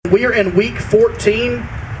We are in week 14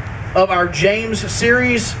 of our James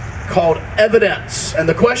series called Evidence. And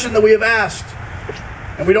the question that we have asked,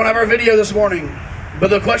 and we don't have our video this morning, but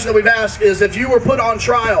the question that we've asked is, if you were put on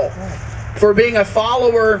trial for being a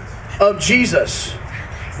follower of Jesus,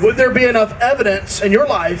 would there be enough evidence in your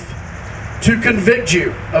life to convict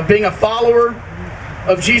you of being a follower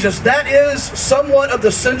of Jesus? That is somewhat of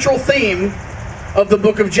the central theme of the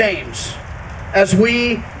book of James. As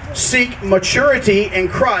we seek maturity in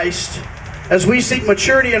Christ, as we seek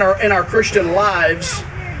maturity in our Christian lives,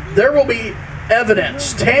 there will be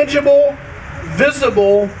evidence, tangible,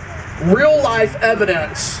 visible, real life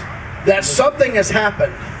evidence that something has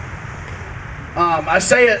happened. I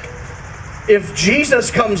say it, if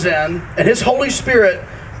Jesus comes in and His Holy Spirit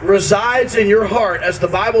resides in your heart, as the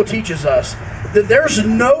Bible teaches us, that there's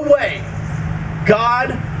no way God,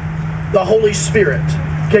 the Holy Spirit,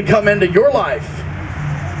 can come into your life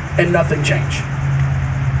and nothing change.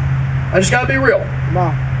 I just gotta be real.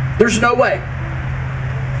 There's no way.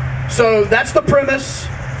 So that's the premise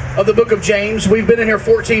of the book of James. We've been in here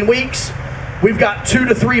 14 weeks. We've got 2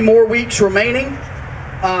 to 3 more weeks remaining.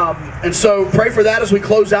 And so pray for that as we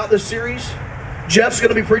close out this series. Jeff's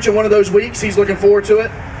going to be preaching one of those weeks. He's looking forward to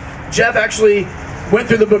it. Jeff actually went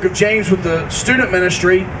through the book of James with the student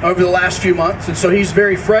ministry over the last few months, and so he's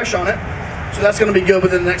very fresh on it. So that's going to be good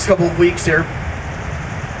within the next couple of weeks here.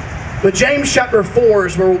 But James chapter 4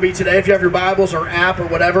 is where we'll be today, if you have your Bibles or app or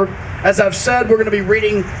whatever. As I've said, we're going to be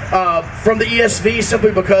reading from the ESV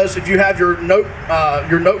simply because if you have your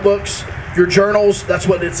notebooks, your journals, that's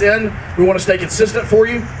what it's in. We want to stay consistent for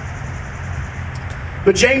you.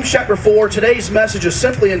 But James chapter 4, today's message is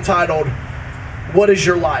simply entitled, What is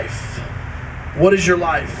Your Life? What is your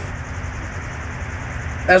life?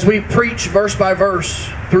 As we preach verse by verse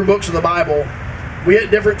through books of the Bible, we hit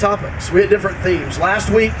different topics. We hit different themes. Last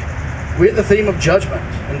week, we hit the theme of judgment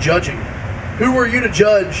and judging. Who are you to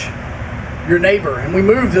judge your neighbor? And we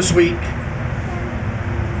move this week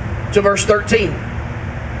to verse 13.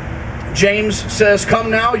 James says,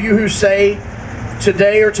 Come now, you who say,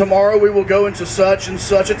 today or tomorrow we will go into such and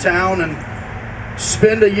such a town and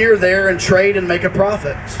spend a year there and trade and make a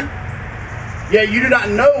profit. Yet you do not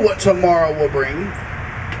know what tomorrow will bring.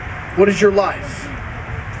 What is your life?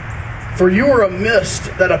 For you are a mist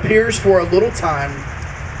that appears for a little time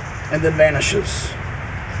and then vanishes.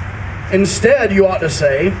 Instead, you ought to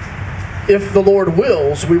say, if the Lord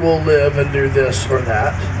wills, we will live and do this or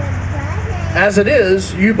that. As it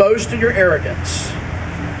is, you boast in your arrogance.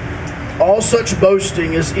 All such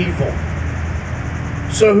boasting is evil.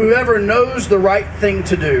 So whoever knows the right thing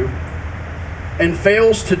to do and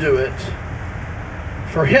fails to do it,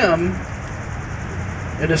 for him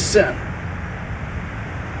it is sin.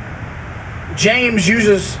 James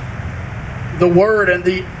uses the word and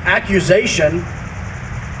the accusation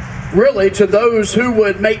really to those who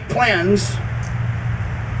would make plans.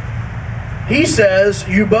 He says,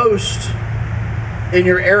 you boast in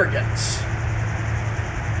your arrogance.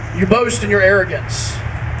 You boast in your arrogance.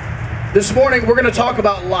 This morning we're going to talk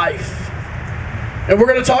about life. And we're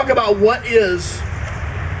going to talk about what is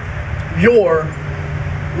your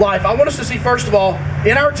life. I want us to see, first of all,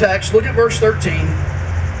 in our text, look at verse 13.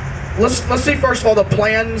 Let's see, first of all, the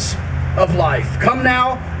plans of life. Come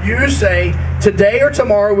now, you who say, today or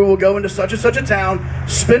tomorrow we will go into such and such a town,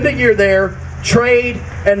 spend a year there, trade,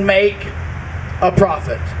 and make a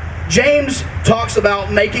profit. James talks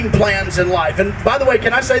about making plans in life. And by the way,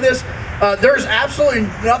 can I say this? There's absolutely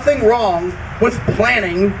nothing wrong with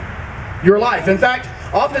planning your life. In fact,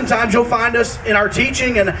 oftentimes you'll find us in our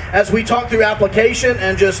teaching and as we talk through application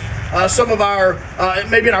and just some of our,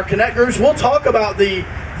 maybe in our Connect groups, we'll talk about the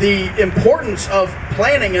importance of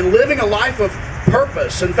planning and living a life of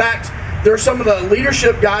purpose. In fact, there are some of the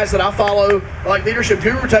leadership guys that I follow, like leadership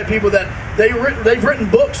guru type people, that they've written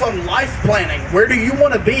books on life planning. Where do you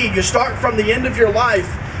want to be? You start from the end of your life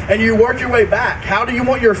and you work your way back. How do you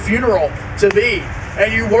want your funeral to be?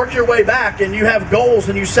 And you work your way back and you have goals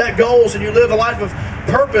and you set goals and you live a life of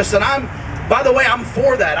purpose. And by the way, I'm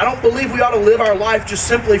for that. I don't believe we ought to live our life just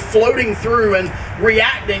simply floating through and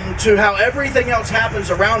reacting to how everything else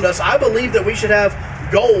happens around us. I believe that we should have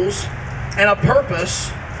goals and a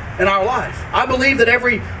purpose in our life. I believe that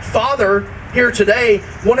every father here today,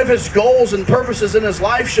 one of his goals and purposes in his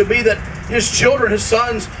life should be that his children, his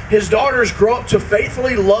sons, his daughters grow up to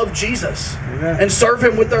faithfully love Jesus. Amen. And serve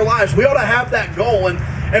Him with their lives. We ought to have that goal.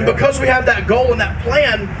 And because we have that goal and that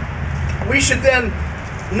plan, we should then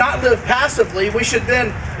not live passively. We should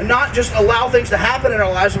then not just allow things to happen in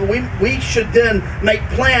our lives, but we should then make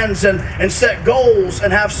plans and set goals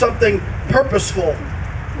and have something purposeful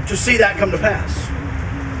to see that come to pass.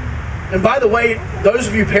 And by the way, those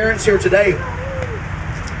of you parents here today,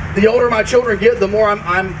 the older my children get, the more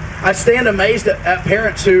I stand amazed at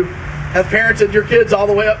parents who have parented your kids all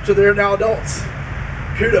the way up to they're now adults.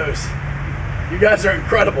 Kudos. You guys are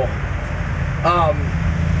incredible.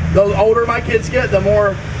 The older my kids get, the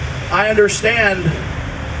more I understand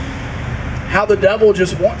how the devil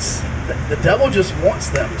just wants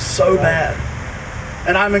them so bad.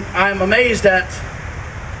 And I'm amazed at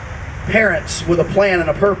parents with a plan and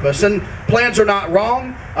a purpose. And plans are not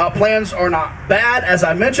wrong. Plans are not bad. As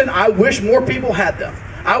I mentioned, I wish more people had them.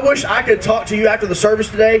 I wish I could talk to you after the service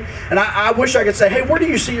today, and I wish I could say, hey, where do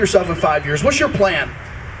you see yourself in 5 years? What's your plan?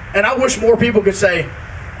 And I wish more people could say,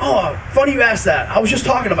 oh, funny you asked that. I was just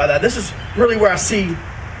talking about that. This is really where I see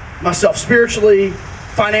myself spiritually,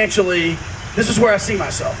 financially. This is where I see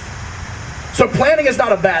myself. So planning is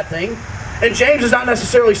not a bad thing. And James is not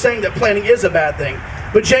necessarily saying that planning is a bad thing.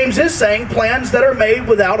 But James is saying plans that are made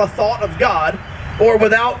without a thought of God, or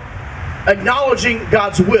without acknowledging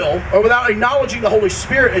God's will, or without acknowledging the Holy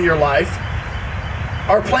Spirit in your life,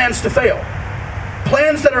 are plans to fail.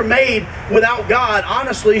 Plans that are made without God,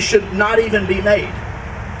 honestly, should not even be made.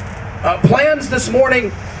 Plans this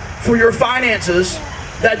morning for your finances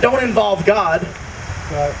that don't involve God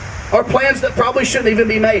are plans that probably shouldn't even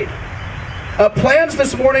be made. Plans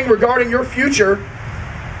this morning regarding your future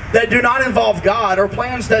that do not involve God are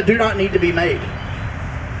plans that do not need to be made.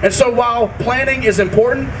 And so while planning is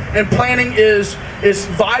important and planning is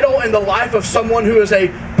vital in the life of someone who is a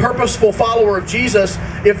purposeful follower of Jesus,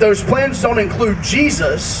 if those plans don't include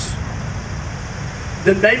Jesus,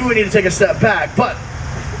 then maybe we need to take a step back. But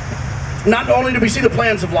not only do we see the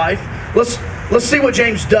plans of life, let's see what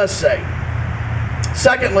James does say.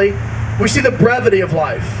 Secondly, we see the brevity of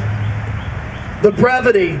life. The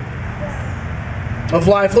brevity of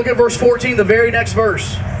life. Look at verse 14, the very next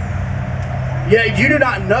verse. Yet you do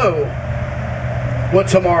not know what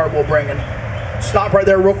tomorrow will bring. And stop right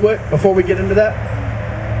there real quick before we get into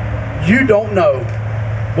that. You don't know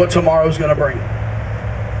what tomorrow is going to bring.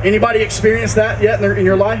 Anybody experienced that yet in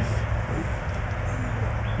your life?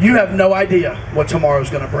 You have no idea what tomorrow is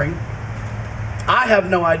going to bring. I have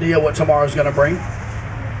no idea what tomorrow is going to bring.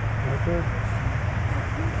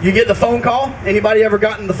 You get the phone call. Anybody ever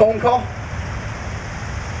gotten the phone call?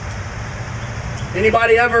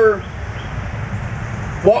 Anybody ever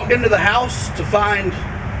walked into the house to find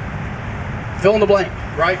fill in the blank,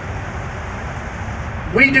 right?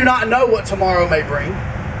 We do not know what tomorrow may bring.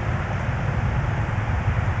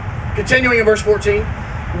 Continuing in verse 14,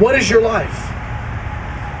 what is your life?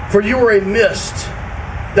 For you are a mist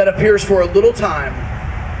that appears for a little time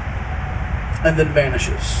and then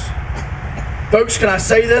vanishes. Folks, can I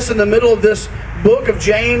say this in the middle of this book of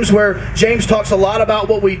James, where James talks a lot about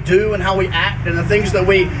what we do and how we act and the things that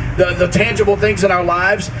the tangible things in our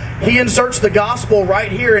lives. He inserts the gospel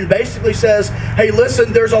right here and basically says, hey,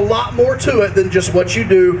 listen, there's a lot more to it than just what you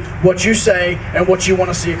do, what you say, and what you want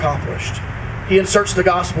to see accomplished. He inserts the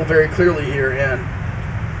gospel very clearly here, and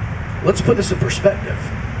let's put this in perspective.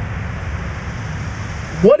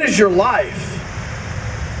 What is your life?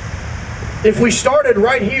 If we started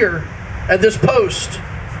right here at this post,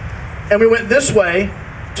 and we went this way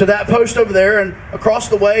to that post over there and across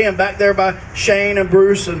the way and back there by Shane and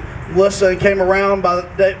Bruce and Melissa, and came around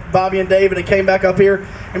by Bobby and David and came back up here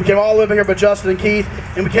and we came all the way up here by Justin and Keith,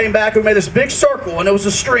 and we came back and we made this big circle and it was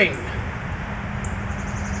a string.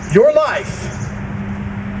 Your life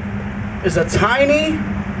is a tiny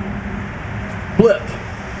blip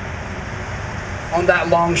on that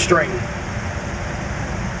long string.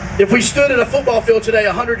 If we stood at a football field today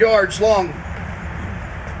 100 yards long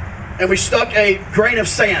and we stuck a grain of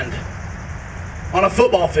sand on a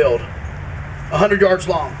football field 100 yards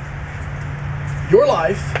long, your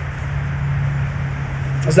life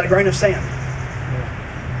is that grain of sand.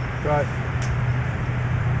 Yeah. Right.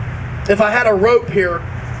 If I had a rope here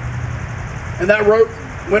and that rope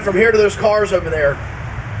went from here to those cars over there,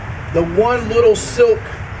 the one little silk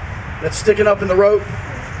that's sticking up in the rope,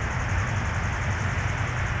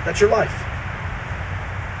 that's your life.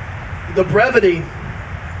 The brevity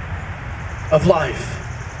of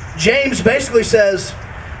life. James basically says,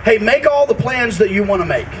 hey, make all the plans that you want to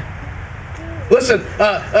make. Listen,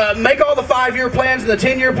 make all the 5-year plans and the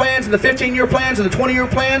 10-year plans and the 15-year plans and the 20-year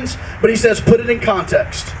plans, but he says put it in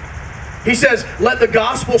context. He says let the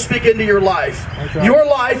gospel speak into your life. Okay. Your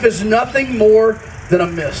life is nothing more than a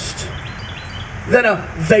mist, than a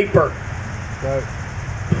vapor. Right.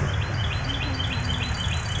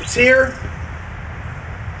 It's here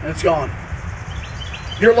and it's gone.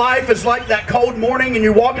 Your life is like that cold morning and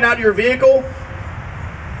you're walking out of your vehicle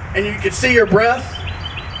and you can see your breath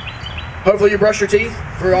Hopefully you brush your teeth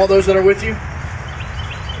for all those that are with you.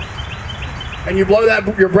 And you blow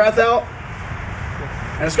your breath out,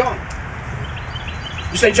 and it's gone.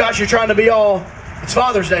 You say, Josh, you're trying to be all, it's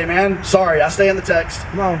Father's Day, man. Sorry, I stay in the text.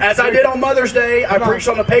 As I did on Mother's Day, I preached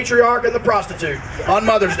on the patriarch and the prostitute on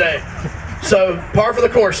Mother's Day. So, par for the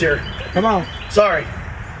course here. Come on. Sorry.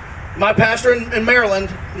 My pastor in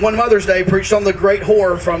Maryland, one Mother's Day, preached on the great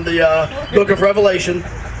whore from the book of Revelation.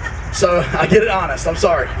 So, I get it honest. I'm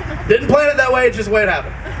sorry. Didn't plan it that way. It's just the way it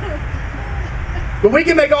happened. But we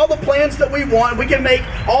can make all the plans that we want. We can make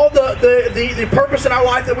all the purpose in our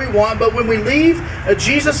life that we want. But when we leave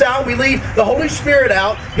Jesus out, we leave the Holy Spirit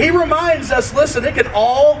out, He reminds us, listen, it can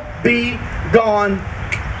all be gone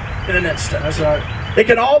in an instant. That's right. It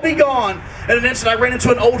can all be gone in an instant. I ran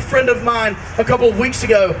into an old friend of mine a couple of weeks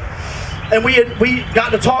ago. And we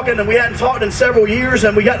got to talking, and we hadn't talked in several years,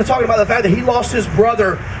 and we got to talking about the fact that he lost his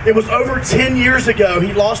brother. It was over 10 years ago.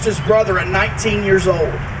 He lost his brother at 19 years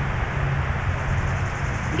old.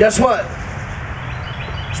 Guess what?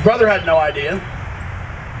 His brother had no idea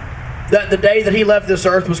that the day that he left this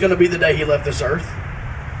earth was going to be the day he left this earth.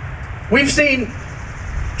 We've seen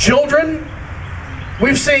children.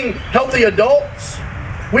 We've seen healthy adults.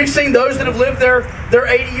 We've seen those that have lived their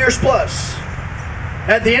 80 years plus.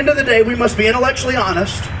 At the end of the day, we must be intellectually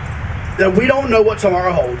honest that we don't know what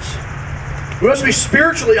tomorrow holds. We must be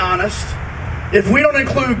spiritually honest. If we don't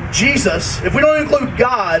include Jesus, if we don't include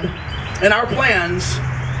God in our plans,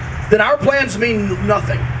 then our plans mean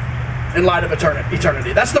nothing in light of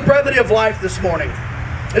eternity. That's the brevity of life this morning,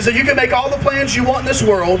 is that you can make all the plans you want in this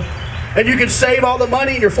world, and you can save all the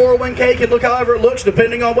money in your 401k, can look however it looks,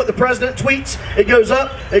 depending on what the president tweets. It goes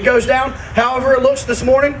up, it goes down, however it looks this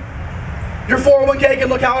morning. Your 401k can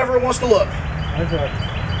look however it wants to look. Okay.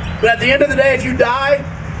 But at the end of the day, if you die,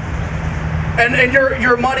 and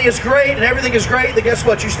your money is great, and everything is great, then guess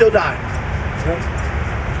what? You still die. Okay.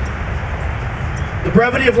 The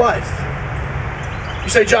brevity of life. You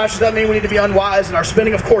say, Josh, does that mean we need to be unwise in our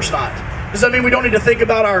spending? Of course not. Does that mean we don't need to think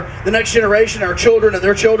about the next generation, our children and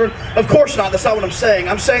their children? Of course not. That's not what I'm saying.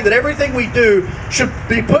 I'm saying that everything we do should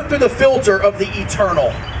be put through the filter of the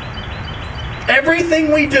eternal.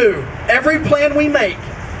 Everything we do, every plan we make,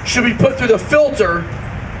 should be put through the filter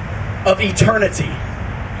of eternity.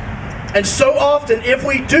 And so often, if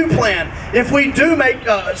we do plan, if we do make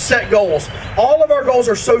set goals, all of our goals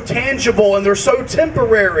are so tangible and they're so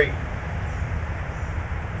temporary.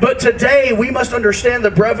 But today, we must understand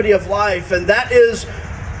the brevity of life, and that is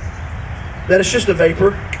that it's just a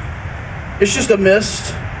vapor. It's just a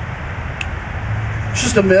mist. It's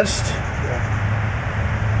just a mist.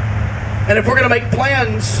 And if we're going to make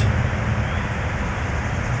plans,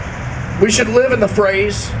 we should live in the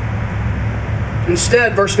phrase.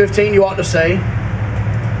 Instead, verse 15, you ought to say,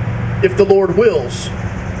 if the Lord wills,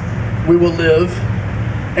 we will live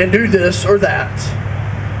and do this or that.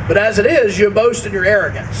 But as it is, you boast in your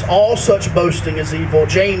arrogance. All such boasting is evil.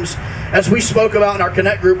 James, as we spoke about in our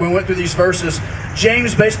Connect group when we went through these verses,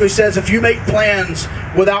 James basically says if you make plans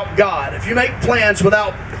without God, if you make plans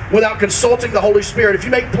without consulting the Holy Spirit, if you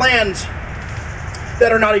make plans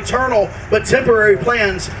that are not eternal but temporary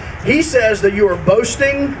plans, he says that you are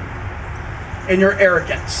boasting in your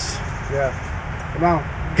arrogance. Yeah. Come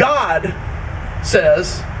on. God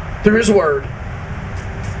says through His Word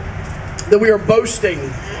that we are boasting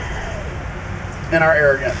in our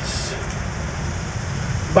arrogance.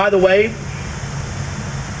 By the way,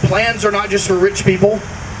 plans are not just for rich people.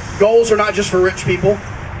 Goals are not just for rich people.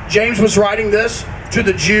 James was writing this to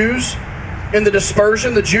the Jews in the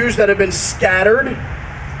dispersion, the Jews that have been scattered.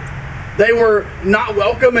 They were not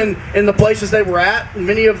welcome in the places they were at.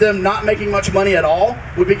 Many of them not making much money at all,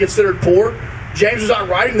 would be considered poor. James was not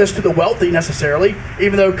writing this to the wealthy necessarily,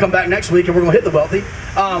 even though come back next week and we're going to hit the wealthy.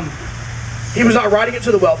 He was not writing it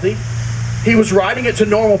to the wealthy. He was writing it to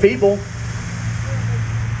normal people.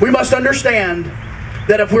 We must understand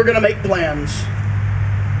that if we're going to make plans,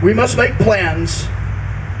 we must make plans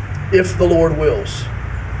if the Lord wills.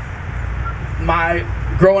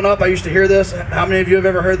 Growing up, I used to hear this. How many of you have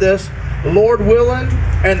ever heard this? Lord willing,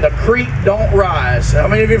 and the creek don't rise. How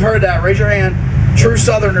many of you have heard that? Raise your hand. True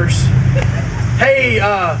Southerners. Hey,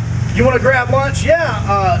 you want to grab lunch?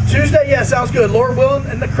 Yeah. Tuesday? Yeah, sounds good. Lord willing,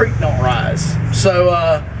 and the creek don't rise.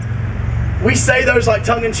 So we say those like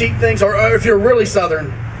tongue-in-cheek things, or if you're really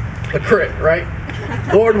Southern, the crick, right?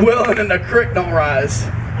 Lord willing, and the creek don't rise.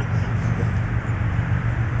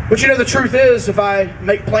 But you know, the truth is, if I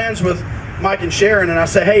make plans with Mike and Sharon and I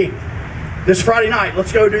say, hey, this Friday night,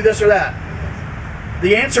 let's go do this or that,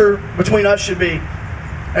 the answer between us should be,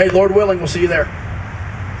 hey, Lord willing, we'll see you there.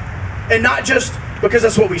 And not just because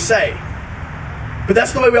that's what we say, But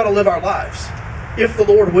that's the way we ought to live our lives, if the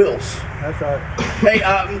Lord wills. That's right.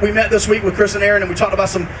 Hey, we met this week with Chris and Aaron, and we talked about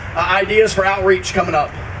some ideas for outreach coming up.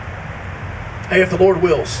 Hey, if the Lord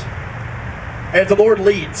wills. Hey, if the Lord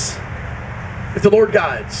leads. If the Lord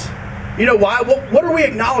guides. You know why? What are we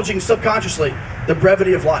acknowledging subconsciously? The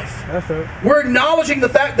brevity of life. That's right. We're acknowledging the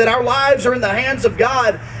fact that our lives are in the hands of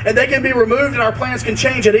God, and they can be removed and our plans can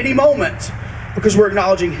change at any moment, because we're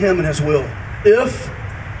acknowledging Him and His will. If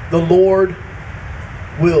the Lord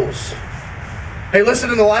wills. Hey,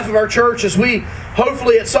 listen, in the life of our church, as we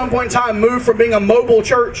hopefully at some point in time move from being a mobile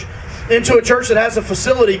church into a church that has a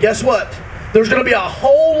facility, guess what? There's going to be a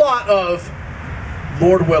whole lot of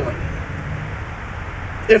Lord willing.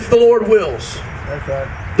 If the Lord wills. That's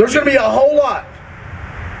right. There's going to be a whole lot.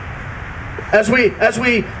 As we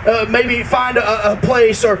maybe find a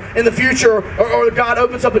place, or in the future, or God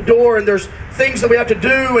opens up a door and there's things that we have to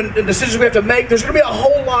do and decisions we have to make, there's going to be a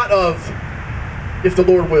whole lot of if the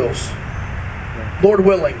Lord wills. Lord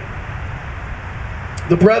willing.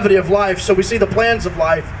 The brevity of life. So we see the plans of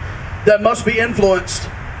life that must be influenced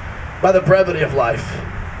by the brevity of life,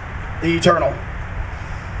 the eternal.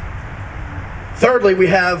 Thirdly, we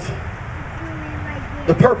have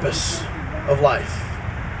the purpose of life.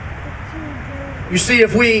 You see,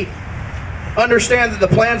 if we understand that the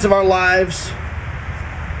plans of our lives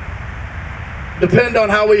depend on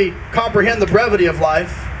how we comprehend the brevity of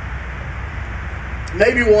life,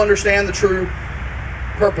 maybe we'll understand the true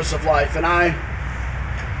purpose of life. And I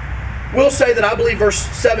will say that I believe verse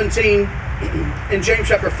 17 in James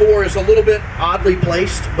chapter 4 is a little bit oddly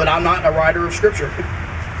placed, but I'm not a writer of Scripture.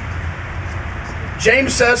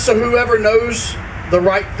 James says, so whoever knows the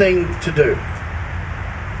right thing to do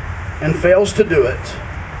and fails to do it,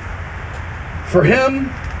 for him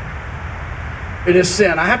it is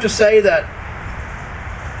sin. I have to say that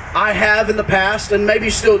I have in the past, and maybe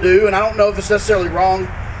still do, and I don't know if it's necessarily wrong,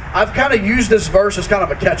 I've kind of used this verse as kind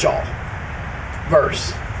of a catch-all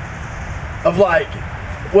verse of like,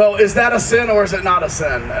 well, is that a sin or is it not a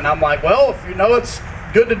sin? And I'm like, well, if you know it's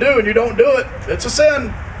good to do and you don't do it, it's a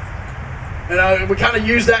sin. And we kind of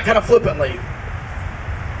use that kind of flippantly.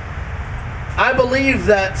 I believe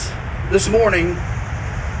that this morning,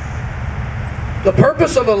 the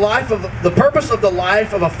purpose of the life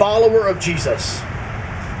of a follower of Jesus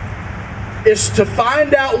is to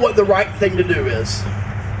find out what the right thing to do is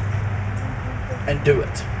and do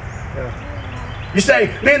it. Yeah. You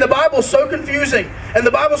say, man, the Bible's so confusing, and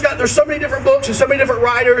there's so many different books and so many different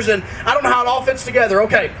writers, and I don't know how it all fits together.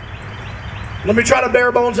 Okay, let me try to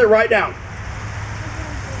bare bones it right down.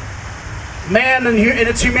 Man in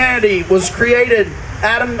its humanity was created.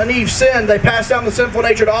 Adam and Eve sinned. They passed down the sinful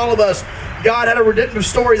nature to all of us. God had a redemptive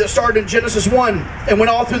story that started in Genesis 1 and went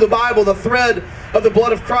all through the Bible, the thread of the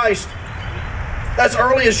blood of Christ. As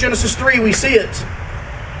early as Genesis 3, we see it.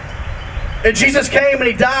 And Jesus came and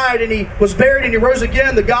He died and He was buried and He rose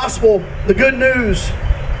again, the gospel, the good news.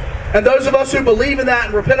 And those of us who believe in that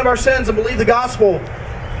and repent of our sins and believe the gospel,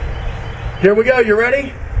 here we go. You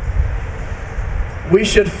ready? We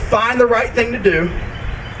should find the right thing to do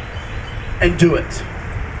and do it.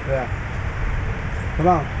 Yeah. Come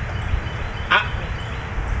on.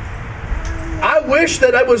 I wish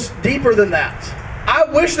that it was deeper than that. I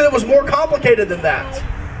wish that it was more complicated than that.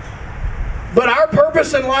 But our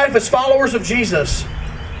purpose in life as followers of Jesus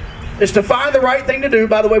is to find the right thing to do.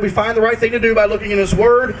 By the way, we find the right thing to do by looking in His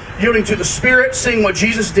Word, yielding to the Spirit, seeing what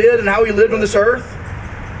Jesus did and how He lived on this earth,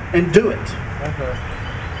 and do it. Okay.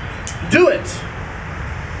 Do it.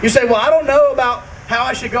 You say, well, I don't know about how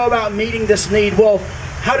I should go about meeting this need. Well,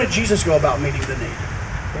 how did Jesus go about meeting the need?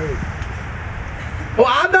 Great. Well,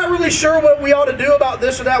 I'm not really sure what we ought to do about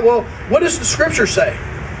this or that. Well, what does the Scripture say?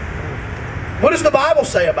 What does the Bible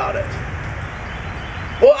say about it?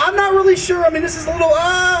 Well, I'm not really sure. I mean, this is a little,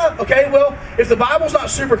 okay, well, if the Bible's not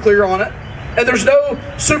super clear on it, and there's no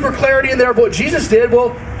super clarity in there of what Jesus did,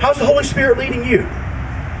 well, how's the Holy Spirit leading you?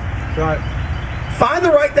 That's right. Find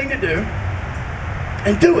the right thing to do,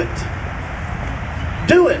 and do it.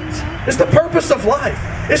 Do it. It's the purpose of life.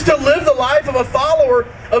 It's to live the life of a follower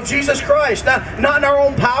of Jesus Christ. Not in our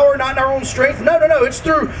own power, not in our own strength. No. It's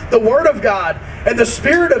through the Word of God and the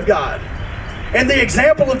Spirit of God and the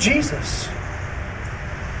example of Jesus.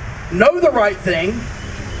 Know the right thing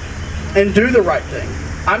and do the right thing.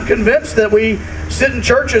 I'm convinced that we sit in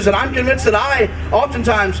churches, and I'm convinced that I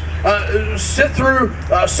oftentimes sit through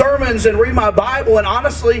sermons and read my Bible, and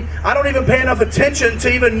honestly, I don't even pay enough attention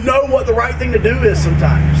to even know what the right thing to do is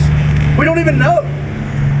sometimes. We don't even know.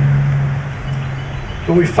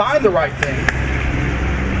 But we find the right thing.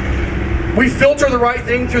 We filter the right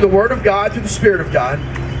thing through the Word of God, through the Spirit of God,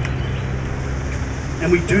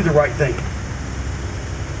 and we do the right thing.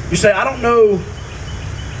 You say, I don't know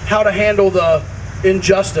how to handle the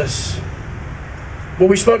injustice. What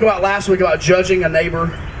we spoke about last week about judging a neighbor,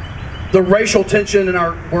 the racial tension in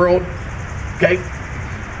our world. Okay?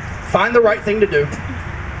 Find the right thing to do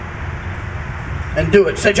and do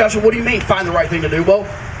it. Say, Joshua, what do you mean find the right thing to do? Well,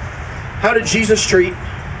 how did Jesus treat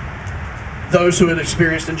those who had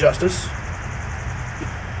experienced injustice?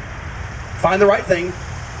 Find the right thing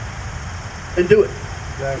and do it.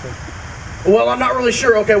 Exactly. Well, I'm not really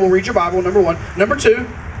sure. Okay, well, read your Bible, number one. Number two,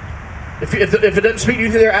 if it doesn't speak to you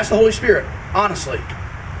there, ask the Holy Spirit. Honestly,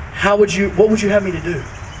 what would you have me to do?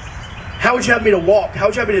 How would you have me to walk? How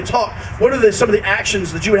would you have me to talk? What are some of the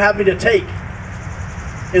actions that you would have me to take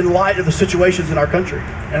in light of the situations in our country,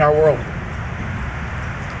 in our world?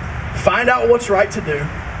 Find out what's right to do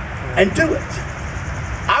and do it.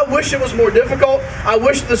 I wish it was more difficult. I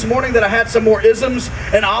wish this morning that I had some more isms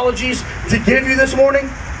and ologies to give you this morning.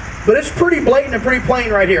 But it's pretty blatant and pretty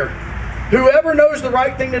plain right here. Whoever knows the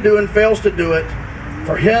right thing to do and fails to do it,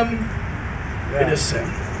 for him, it is sin.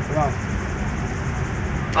 Come on.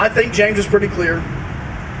 I think James is pretty clear.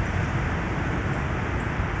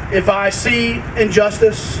 If I see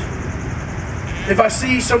injustice, if I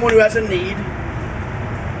see someone who has a need,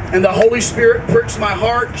 and the Holy Spirit pricks my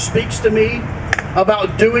heart, speaks to me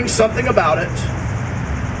about doing something about it,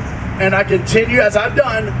 and I continue as I've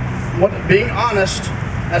done, being honest,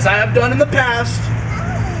 as I have done in the past,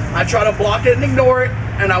 I try to block it and ignore it,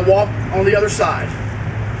 and I walk on the other side.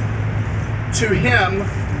 To him,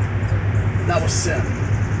 that was sin.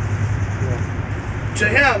 To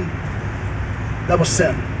him, that was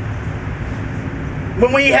sin.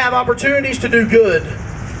 When we have opportunities to do good,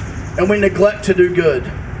 and we neglect to do good,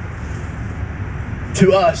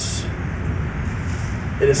 to us,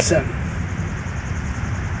 it is sin.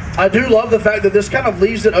 I do love the fact that this kind of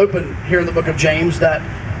leaves it open here in the book of James, that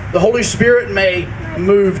the Holy Spirit may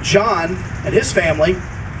move John and his family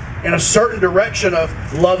in a certain direction of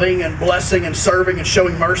loving and blessing and serving and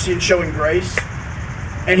showing mercy and showing grace.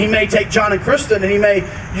 And he may take John and Kristen and he may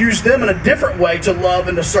use them in a different way to love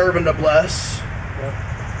and to serve and to bless.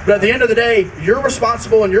 But at the end of the day, you're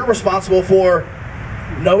responsible, and you're responsible for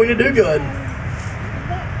knowing to do good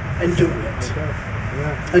and doing it.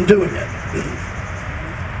 And doing it.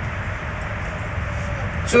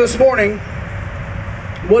 So this morning,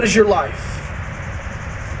 what is your life?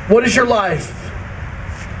 What is your life?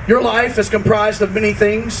 Your life is comprised of many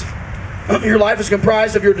things. Your life is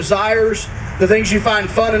comprised of your desires, the things you find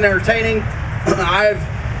fun and entertaining. I've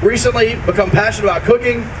recently become passionate about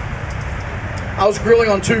cooking. I was grilling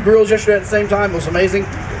on 2 grills yesterday at the same time. It was amazing.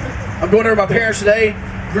 I'm going over to my parents today,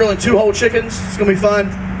 grilling 2 whole chickens. It's going to be fun.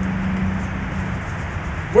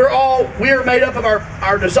 We are made up of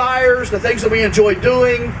our desires, the things that we enjoy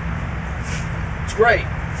doing. It's great.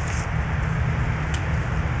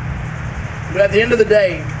 But at the end of the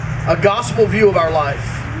day, a gospel view of our life,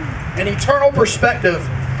 an eternal perspective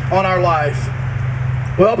on our life,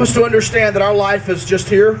 will help us to understand that our life is just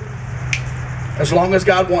here as long as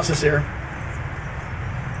God wants us here.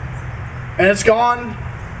 And it's gone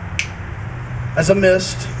as a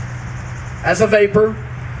mist, as a vapor,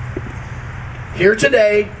 here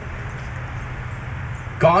today,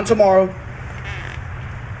 gone tomorrow.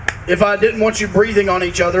 If I didn't want you breathing on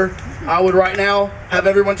each other, I would right now have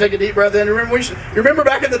everyone take a deep breath in. Remember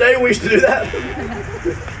back in the day when we used to do that?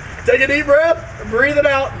 Take a deep breath, breathe it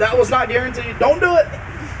out. That was not guaranteed. Don't do it.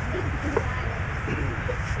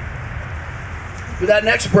 With that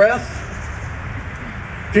next breath,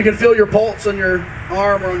 if you can feel your pulse on your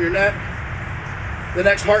arm or on your neck, the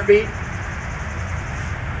next heartbeat,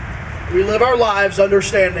 we live our lives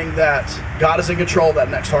understanding that God is in control of that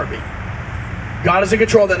next heartbeat. God is in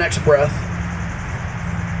control of that next breath.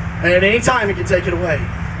 And at any time, He can take it away.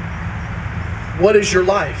 What is your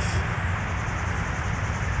life?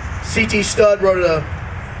 C.T. Studd wrote a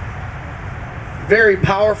very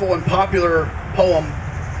powerful and popular poem.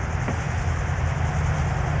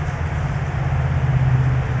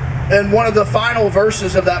 And one of the final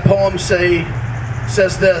verses of that poem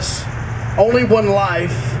says this: only one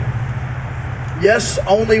life, yes,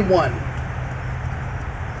 only one.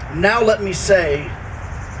 Now let me say,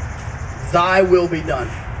 thy will be done.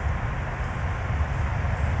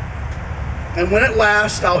 And when at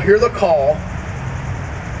last I'll hear the call,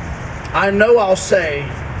 I know I'll say,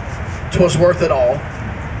 'twas worth it all.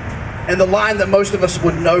 And the line that most of us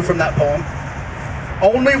would know from that poem: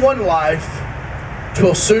 only one life,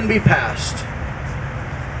 'twill soon be past.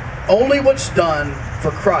 Only what's done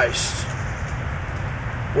for Christ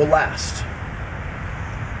will last.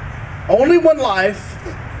 Only one life,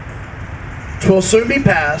 'twill soon be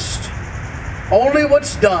past. Only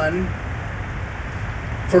what's done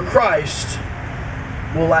for Christ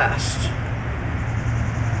will last.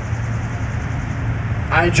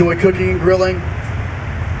 I enjoy cooking and grilling.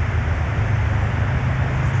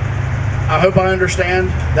 I hope I understand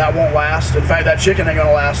that won't last. In fact, that chicken ain't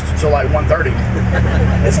gonna last until like 1:30.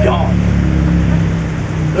 It's gone.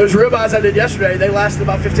 Those ribeyes I did yesterday, they lasted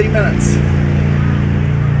about 15 minutes.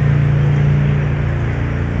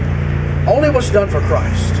 Only what's done for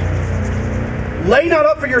Christ. Lay not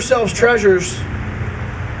up for yourselves treasures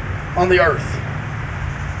on the earth,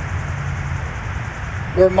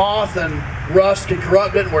 where moth and rust can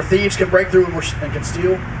corrupt it, and where thieves can break through and can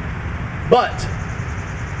steal. But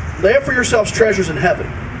lay up for yourselves treasures in heaven.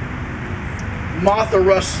 Moth or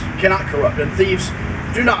rust cannot corrupt, and thieves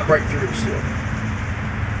do not break through and steal.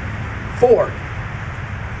 For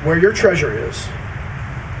where your treasure is,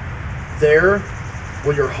 there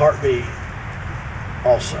will your heart be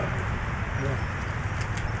also.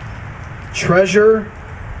 Treasure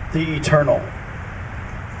the eternal.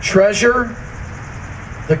 Treasure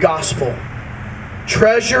the gospel.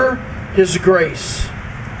 Treasure His grace.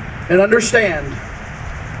 And understand,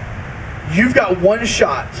 you've got one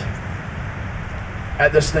shot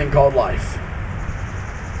at this thing called life.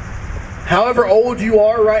 However old you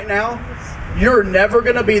are right now, you're never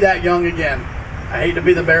going to be that young again. I hate to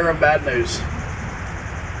be the bearer of bad news.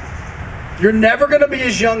 You're never going to be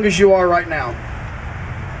as young as you are right now.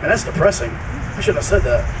 And that's depressing. I shouldn't have said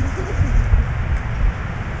that.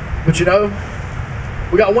 But you know,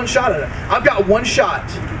 we got one shot at it. I've got one shot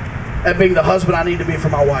at being the husband I need to be for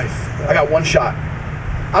my wife. I got one shot.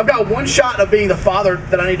 I've got one shot of being the father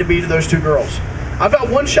that I need to be to those two girls. I've got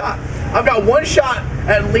one shot. I've got one shot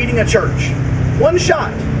at leading a church. One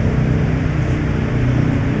shot.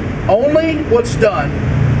 Only what's done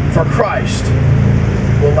for Christ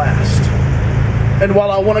will last. And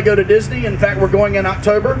while I want to go to Disney, in fact, we're going in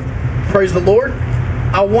October, praise the Lord.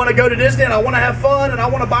 I want to go to Disney and I want to have fun and I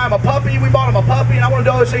want to buy him a puppy. We bought him a puppy and I want to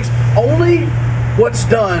do all those things. Only what's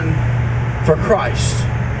done for Christ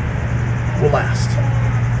will last.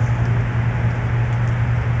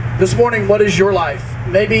 This morning, what is your life?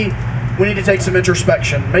 Maybe we need to take some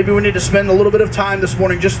introspection. Maybe we need to spend a little bit of time this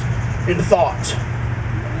morning just in thought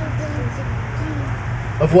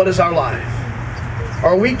of what is our life.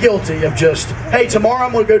 Are we guilty of just, hey, tomorrow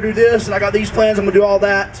I'm going to go do this and I got these plans, I'm going to do all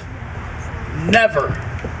that? Never,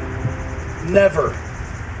 never,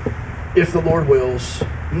 if the Lord wills.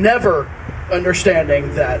 Never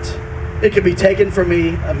understanding that it can be taken from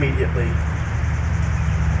me immediately.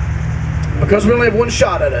 Because we only have one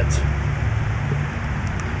shot at it.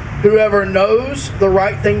 Whoever knows the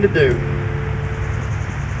right thing to do,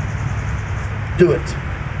 do it.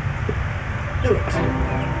 Do it.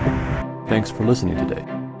 Thanks for listening today.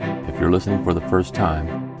 If you're listening for the first time,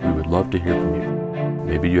 we would love to hear from you.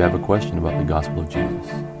 Maybe you have a question about the gospel of Jesus.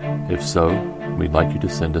 If so, we'd like you to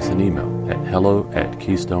send us an email at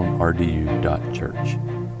hello@keystonerdu.church.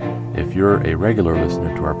 If you're a regular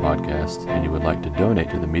listener to our podcast and you would like to donate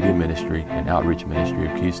to the media ministry and outreach ministry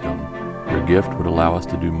of Keystone, your gift would allow us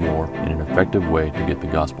to do more in an effective way to get the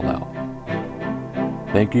gospel out.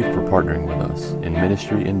 Thank you for partnering with us in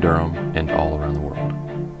ministry in Durham and all around the world.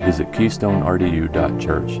 Visit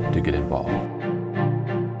keystonerdu.church to get involved.